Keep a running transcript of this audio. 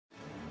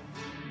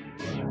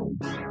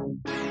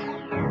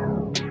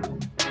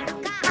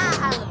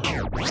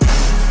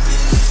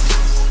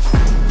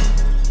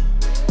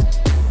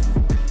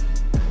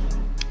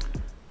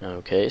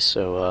Okay,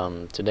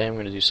 so today I'm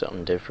going to do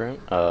something different.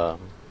 A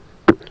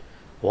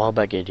while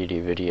back I did a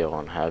video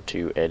on how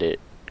to edit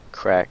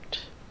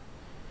cracked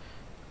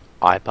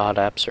iPod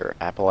apps or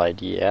Apple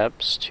ID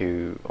apps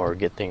or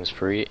get things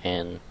free,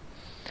 and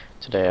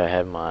today I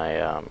have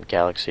my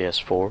Galaxy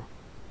S4.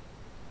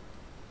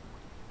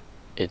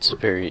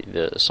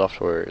 The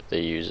software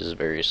they use is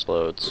very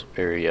slow. It's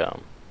very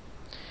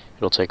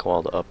it'll take a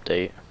while to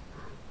update.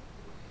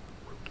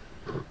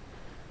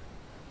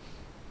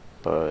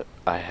 But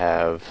I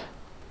have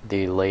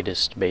the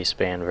latest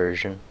baseband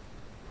version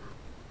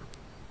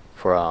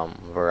from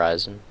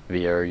Verizon,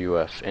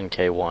 VRUF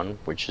NK1,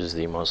 which is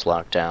the most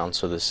locked down,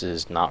 so this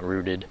is not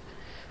rooted.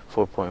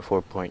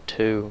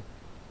 4.4.2.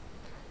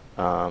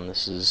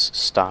 This is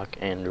stock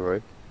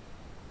Android,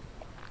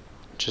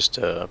 just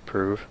to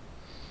prove.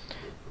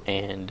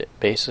 And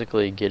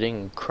basically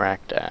getting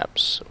cracked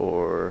apps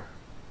or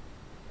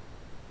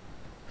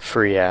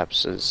free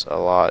apps is a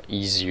lot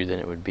easier than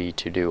it would be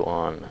to do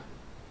on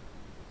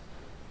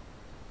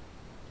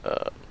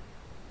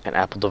an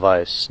Apple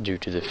device, due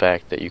to the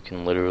fact that you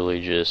can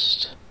literally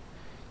just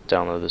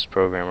download this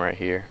program right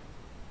here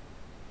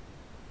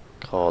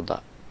called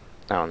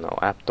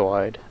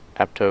Aptoide,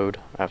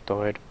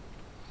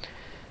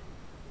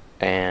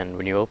 and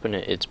when you open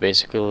it, it's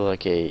basically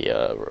like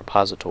a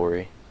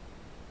repository,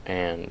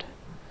 and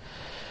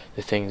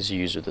the things you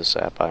use with this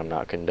app I'm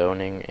not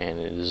condoning, and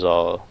it is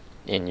all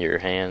in your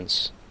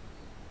hands.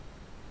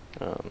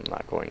 I'm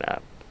not going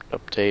to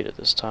update at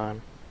this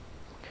time.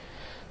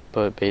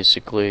 But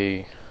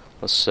basically,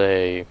 let's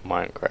say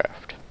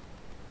Minecraft.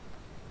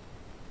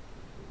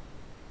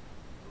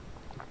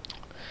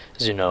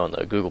 As you know, in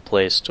the Google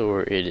Play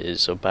Store, it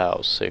is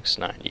about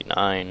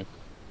 $6.99,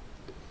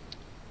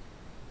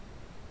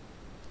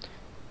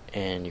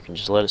 and you can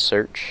just let it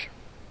search.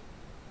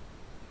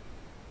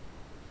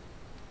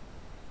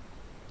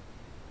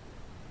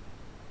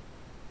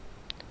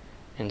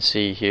 And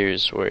see,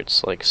 here's where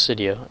it's like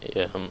Cydia.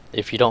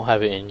 If you don't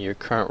have it in your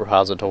current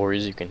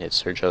repositories, you can hit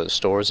search other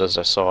stores. As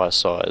I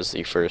saw as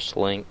the first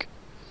link.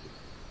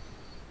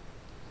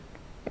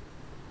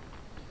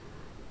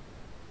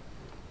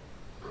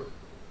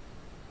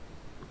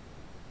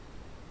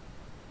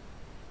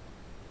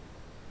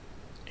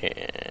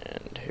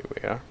 And here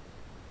we are.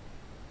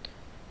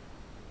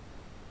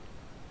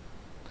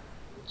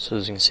 So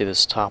as you can see,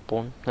 this top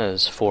one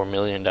has 4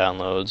 million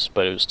downloads,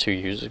 but it was 2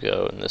 years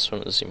ago, and this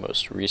one is the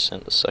most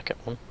recent, the second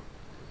one.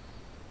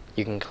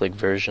 You can click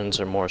versions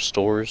or more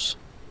stores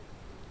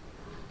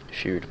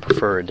if you would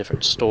prefer a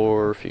different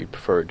store, if you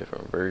prefer a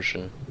different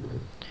version.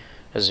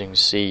 As you can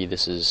see,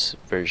 this is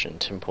version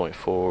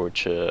 10.4,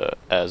 which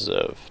as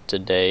of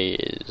today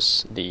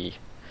is the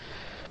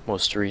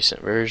most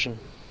recent version.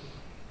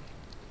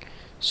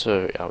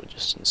 So I would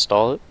just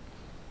install it.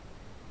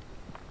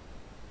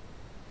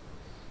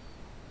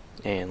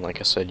 And like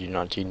I said, you're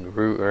not needing to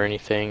root or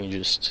anything, you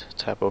just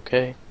tap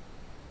OK,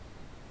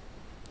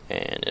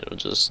 and it'll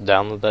just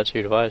download that to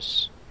your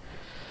device.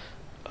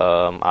 I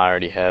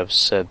already have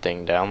said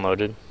thing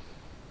downloaded.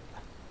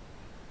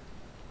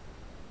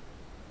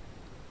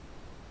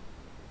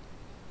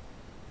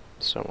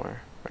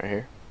 Somewhere right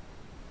here.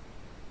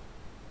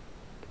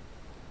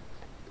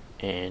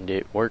 And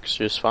it works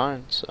just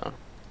fine, so.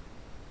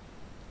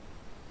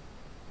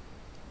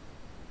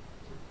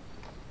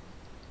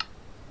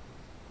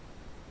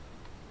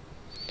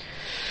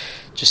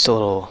 Just a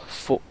little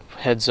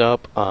heads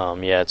up,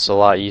 yeah, it's a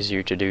lot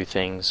easier to do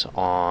things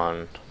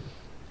on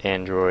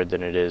Android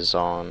than it is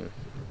on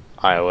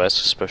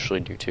iOS, especially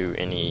due to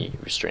any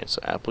restraints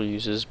that Apple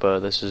uses, but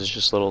this is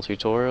just a little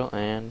tutorial,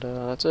 and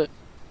that's it.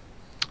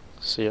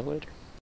 See you later.